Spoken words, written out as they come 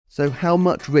So how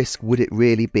much risk would it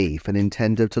really be for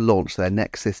Nintendo to launch their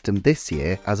next system this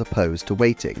year as opposed to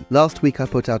waiting? Last week I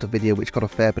put out a video which got a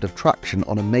fair bit of traction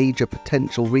on a major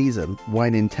potential reason why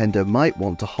Nintendo might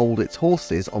want to hold its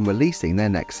horses on releasing their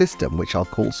next system, which I'll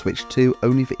call Switch 2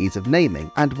 only for ease of naming,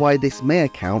 and why this may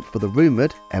account for the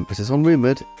rumoured, emphasis on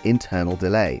rumoured, internal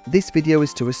delay. This video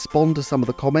is to respond to some of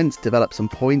the comments, develop some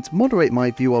points, moderate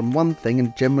my view on one thing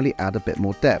and generally add a bit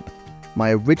more depth.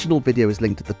 My original video is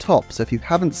linked at the top, so if you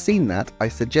haven't seen that, I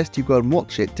suggest you go and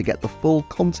watch it to get the full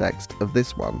context of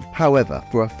this one. However,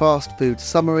 for a fast food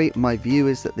summary, my view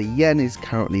is that the yen is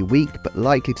currently weak but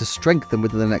likely to strengthen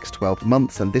within the next 12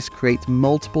 months, and this creates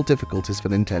multiple difficulties for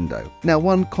Nintendo. Now,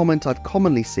 one comment I've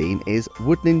commonly seen is,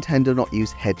 would Nintendo not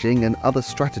use hedging and other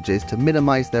strategies to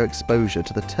minimize their exposure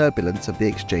to the turbulence of the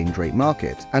exchange rate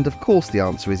market? And of course the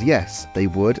answer is yes, they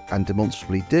would and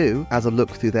demonstrably do, as a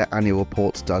look through their annual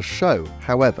reports does show.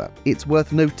 However, it's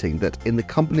worth noting that in the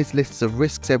company's lists of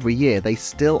risks every year, they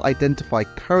still identify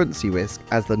currency risk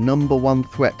as the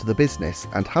 #1 threat to the business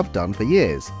and have done for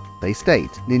years. They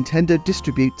state, Nintendo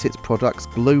distributes its products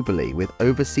globally, with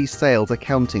overseas sales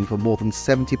accounting for more than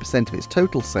 70% of its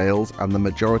total sales, and the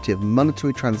majority of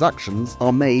monetary transactions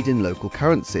are made in local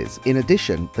currencies. In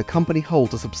addition, the company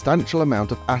holds a substantial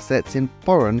amount of assets in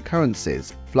foreign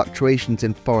currencies. Fluctuations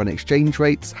in foreign exchange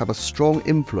rates have a strong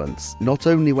influence, not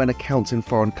only when accounts in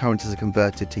foreign currencies are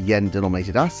converted to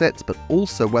yen-denominated assets, but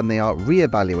also when they are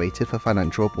re-evaluated for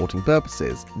financial reporting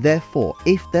purposes. Therefore,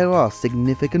 if there are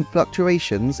significant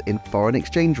fluctuations in foreign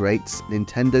exchange rates,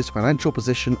 Nintendo's financial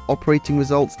position, operating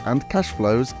results, and cash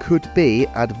flows could be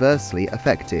adversely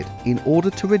affected. In order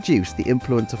to reduce the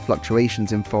influence of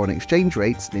fluctuations in foreign exchange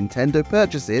rates, Nintendo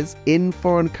purchases in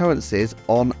foreign currencies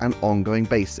on an ongoing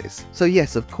basis. So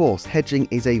yes, of course, hedging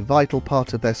is a vital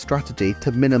part of their strategy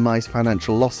to minimize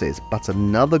financial losses, but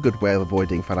another good way of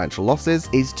avoiding financial losses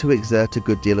is to exert a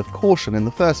good deal of caution in the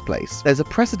first place. There's a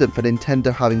precedent for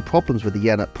Nintendo having problems with the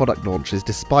yen at product launches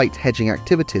despite hedging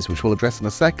activities, which we'll address in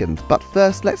a second. But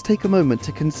first, let's take a moment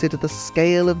to consider the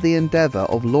scale of the endeavor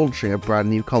of launching a brand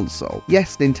new console.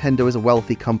 Yes, Nintendo is a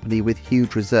wealthy company with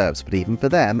huge reserves, but even for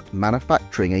them,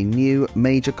 manufacturing a new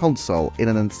major console in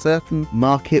an uncertain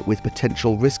market with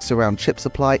potential risks around chip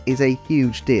supply is a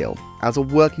huge deal. As a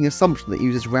working assumption that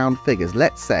uses round figures,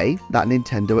 let's say that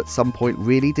Nintendo at some point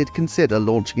really did consider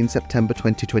launching in September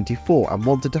 2024 and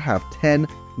wanted to have 10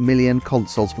 million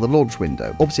consoles for the launch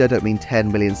window. Obviously I don't mean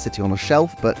 10 million sitting on a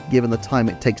shelf, but given the time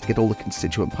it takes to get all the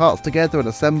constituent parts together and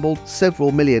assembled,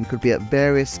 several million could be at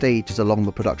various stages along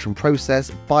the production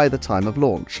process by the time of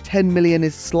launch. 10 million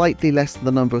is slightly less than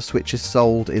the number of Switches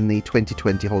sold in the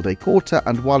 2020 holiday quarter,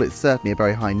 and while it's certainly a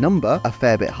very high number, a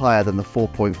fair bit higher than the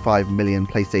 4.5 million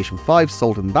PlayStation 5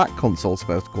 sold in that console's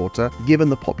first quarter, given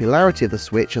the popularity of the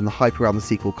Switch and the hype around the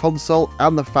sequel console,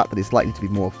 and the fact that it's likely to be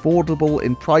more affordable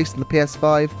in price than the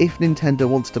PS5, if Nintendo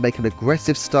wants to make an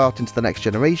aggressive start into the next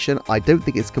generation, I don't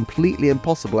think it's completely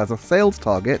impossible as a sales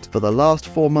target for the last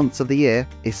 4 months of the year,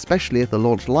 especially if the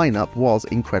launch lineup was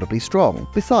incredibly strong.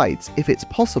 Besides, if it's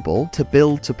possible to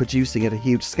build to producing at a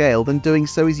huge scale, then doing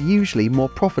so is usually more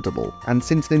profitable. And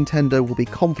since Nintendo will be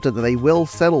confident that they will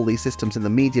sell all these systems in the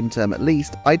medium term at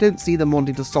least, I don't see them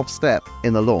wanting to soft step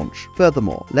in the launch.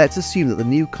 Furthermore, let's assume that the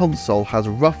new console has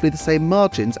roughly the same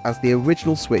margins as the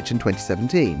original Switch in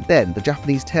 2017. Then, the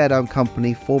Japanese teardown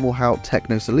company Formalhaut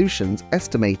Techno Solutions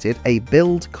estimated a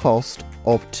build cost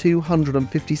of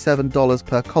 $257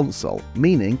 per console,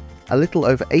 meaning a little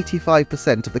over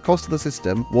 85% of the cost of the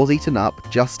system was eaten up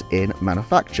just in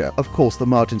manufacture. Of course, the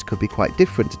margins could be quite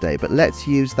different today, but let's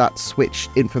use that Switch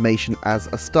information as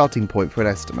a starting point for an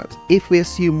estimate. If we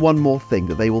assume one more thing,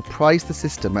 that they will price the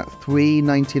system at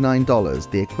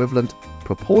 $399, the equivalent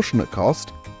proportionate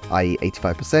cost, i.e.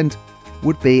 85%,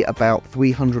 would be about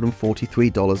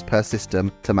 $343 per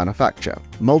system to manufacture.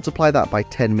 Multiply that by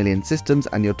 10 million systems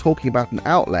and you're talking about an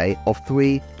outlay of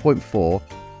 $3.4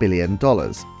 billion.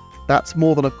 That's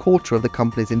more than a quarter of the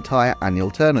company's entire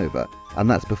annual turnover, and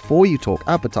that's before you talk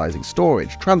advertising,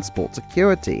 storage, transport,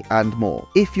 security, and more.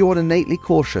 If you're an innately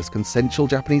cautious, consensual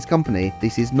Japanese company,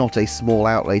 this is not a small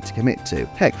outlay to commit to.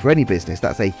 Heck, for any business,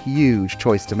 that's a huge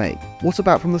choice to make. What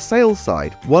about from the sales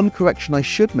side? One correction I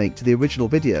should make to the original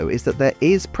video is that there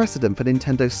is precedent for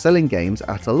Nintendo selling games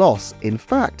at a loss. In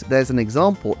fact, there's an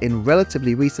example in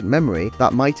relatively recent memory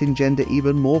that might engender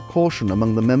even more caution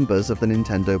among the members of the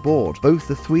Nintendo board. Both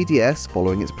the 3DS,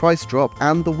 following its price drop,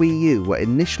 and the Wii U were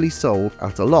initially sold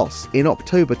sold at a loss. In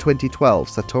October 2012,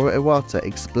 Satoru Iwata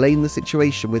explained the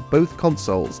situation with both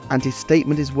consoles, and his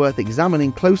statement is worth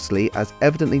examining closely as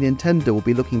evidently Nintendo will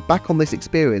be looking back on this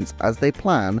experience as they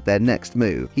plan their next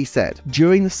move. He said,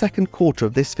 "During the second quarter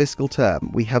of this fiscal term,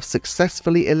 we have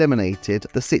successfully eliminated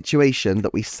the situation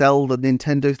that we sell the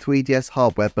Nintendo 3DS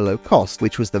hardware below cost,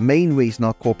 which was the main reason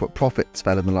our corporate profits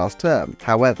fell in the last term.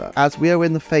 However, as we are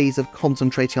in the phase of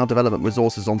concentrating our development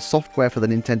resources on software for the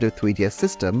Nintendo 3DS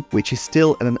system, which is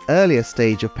still in an earlier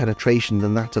stage of penetration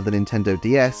than that of the Nintendo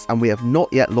DS, and we have not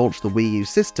yet launched the Wii U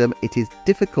system, it is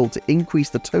difficult to increase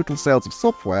the total sales of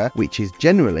software, which is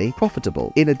generally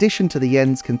profitable. In addition to the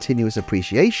yen's continuous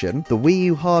appreciation, the Wii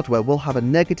U hardware will have a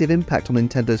negative impact on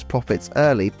Nintendo's profits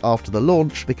early after the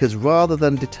launch, because rather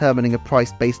than determining a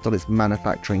price based on its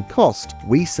manufacturing cost,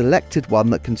 we selected one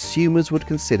that consumers would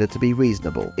consider to be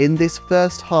reasonable. In this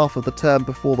first half of the term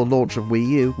before the launch of Wii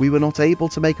U, we were not able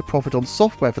to make a profit on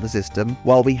software for the system,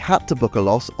 while we had to book a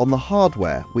loss on the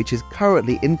hardware, which is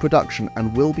currently in production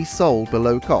and will be sold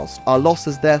below cost. Our loss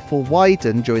has therefore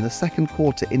widened during the second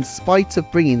quarter in spite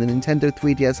of bringing the Nintendo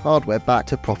 3DS hardware back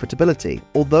to profitability.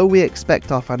 Although we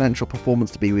expect our financial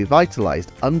performance to be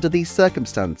revitalized under these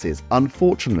circumstances,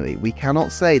 unfortunately we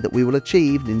cannot say that we will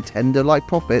achieve Nintendo-like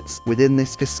profits within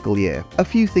this fiscal year." A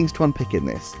few things to unpick in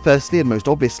this. Firstly, and most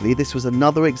obviously, this was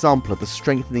another example of the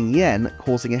strengthening yen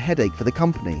causing a headache for the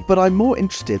company. But I'm more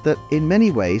interested that in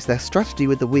many ways their strategy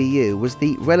with the Wii U was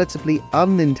the relatively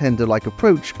un-Nintendo-like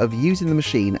approach of using the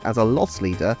machine as a loss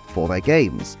leader for their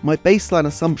games. My baseline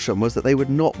assumption was that they would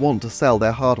not want to sell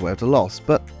their hardware at a loss,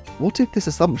 but what if this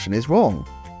assumption is wrong?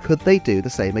 Could they do the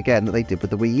same again that they did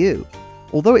with the Wii U?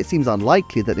 Although it seems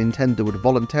unlikely that Nintendo would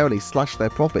voluntarily slash their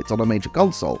profits on a major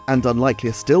console, and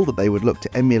unlikelier still that they would look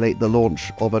to emulate the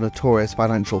launch of a notorious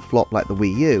financial flop like the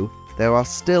Wii U, there are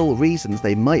still reasons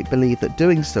they might believe that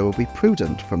doing so will be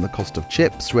prudent, from the cost of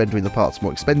chips rendering the parts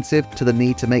more expensive to the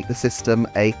need to make the system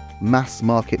a mass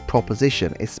market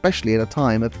proposition, especially in a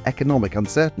time of economic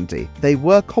uncertainty. They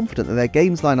were confident that their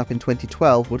games lineup in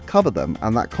 2012 would cover them,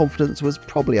 and that confidence was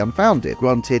probably unfounded.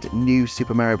 Granted, New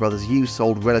Super Mario Bros. U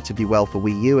sold relatively well for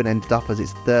Wii U and ended up as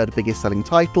its third biggest selling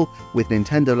title, with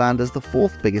Nintendo Land as the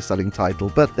fourth biggest selling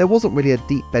title, but there wasn't really a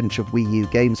deep bench of Wii U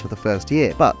games for the first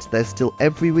year. But there's still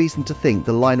every reason to think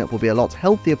the lineup will be a lot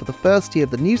healthier for the first year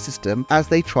of the new system, as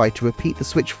they try to repeat the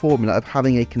Switch formula of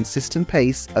having a consistent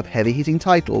pace of heavy-hitting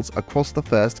titles across the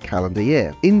first calendar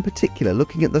year. In particular,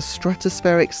 looking at the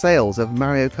stratospheric sales of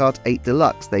Mario Kart 8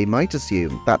 Deluxe, they might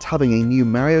assume that having a new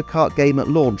Mario Kart game at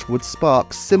launch would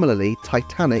spark similarly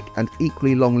titanic and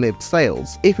equally long-lived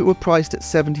sales. If it were priced at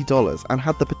 $70 and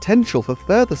had the potential for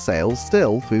further sales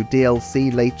still through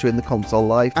DLC later in the console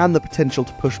life and the potential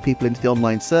to push people into the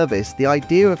online service, the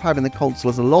idea of having the console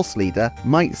as a loss leader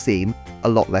might seem a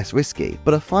lot less risky.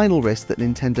 But a final risk that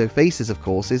Nintendo faces, of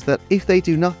course, is that if they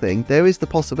do nothing, there is the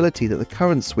possibility that the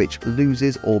current Switch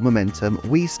loses all momentum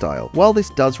Wii style. While this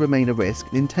does remain a risk,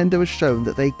 Nintendo has shown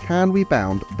that they can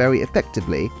rebound very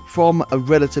effectively from a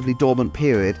relatively dormant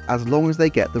period as long as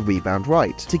they get the rebound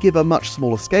right. To give a much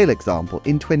smaller scale example,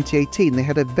 in 2018 they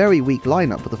had a very weak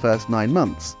lineup for the first 9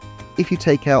 months. If you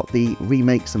take out the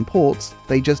remakes and ports,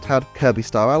 they just had Kirby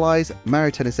Star Allies,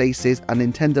 Mario Tennis Aces, and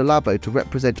Nintendo Labo to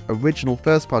represent original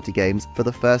first-party games for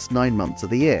the first 9 months of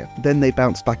the year. Then they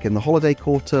bounced back in the holiday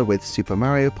quarter with Super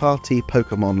Mario Party,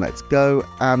 Pokemon Let's Go,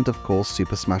 and of course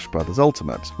Super Smash Bros.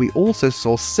 Ultimate. We also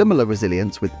saw similar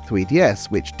resilience with 3DS,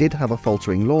 which did have a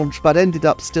faltering launch, but ended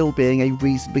up still being a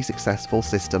reasonably successful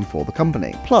system for the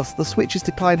company. Plus, the Switch's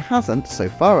decline hasn't, so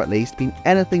far at least, been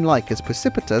anything like as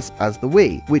precipitous as the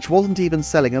Wii, which wasn't even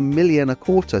selling 1 million a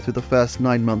quarter through the first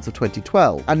 9 months of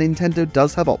 2012, and Nintendo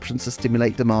does have options to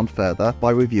stimulate demand further by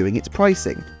reviewing its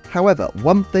pricing. However,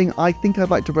 one thing I think I'd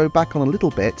like to row back on a little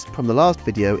bit from the last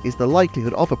video is the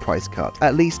likelihood of a price cut.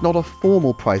 At least not a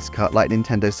formal price cut like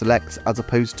Nintendo selects, as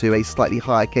opposed to a slightly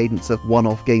higher cadence of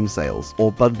one-off game sales,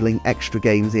 or bundling extra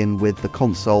games in with the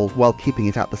console while keeping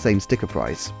it at the same sticker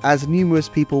price. As numerous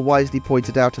people wisely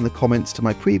pointed out in the comments to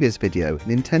my previous video,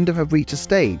 Nintendo have reached a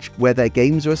stage where their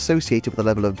games are associated with a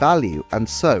level of value, and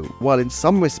so, while in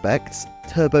some respects,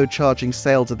 turbocharging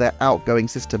sales of their outgoing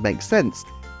system makes sense,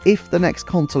 if the next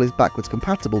console is backwards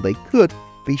compatible, they could,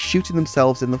 be shooting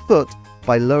themselves in the foot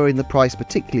by lowering the price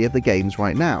particularly of the games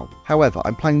right now. However,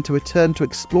 I'm planning to return to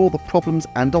explore the problems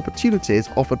and opportunities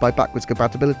offered by backwards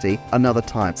compatibility another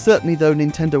time. Certainly though,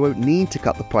 Nintendo won't need to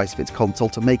cut the price of its console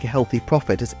to make a healthy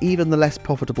profit, as even the less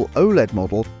profitable OLED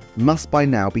model must by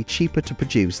now be cheaper to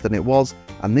produce than it was,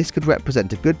 and this could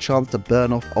represent a good chance to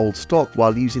burn off old stock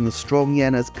while using the strong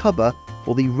yen as cover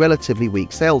for the relatively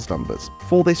weak sales numbers.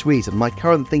 For this reason, my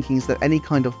current thinking is that any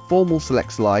kind of formal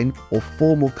selects line or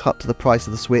formal cut to the price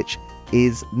of the Switch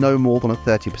is no more than a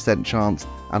 30% chance,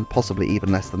 and possibly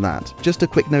even less than that. Just a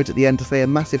quick note at the end to say a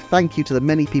massive thank you to the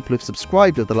many people who've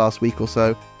subscribed over the last week or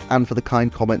so, and for the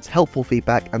kind comments, helpful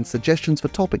feedback, and suggestions for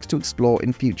topics to explore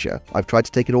in future. I've tried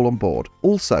to take it all on board.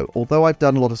 Also, although I've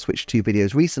done a lot of Switch 2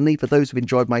 videos recently, for those who've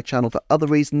enjoyed my channel for other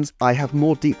reasons, I have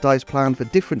more deep dives planned for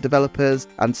different developers,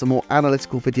 and some more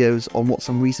analytical videos on what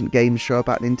some recent games show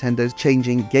about Nintendo's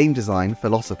changing game design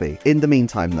philosophy. In the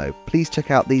meantime though, please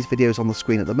check out these videos on the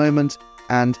screen at the moment,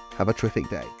 and have a terrific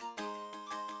day.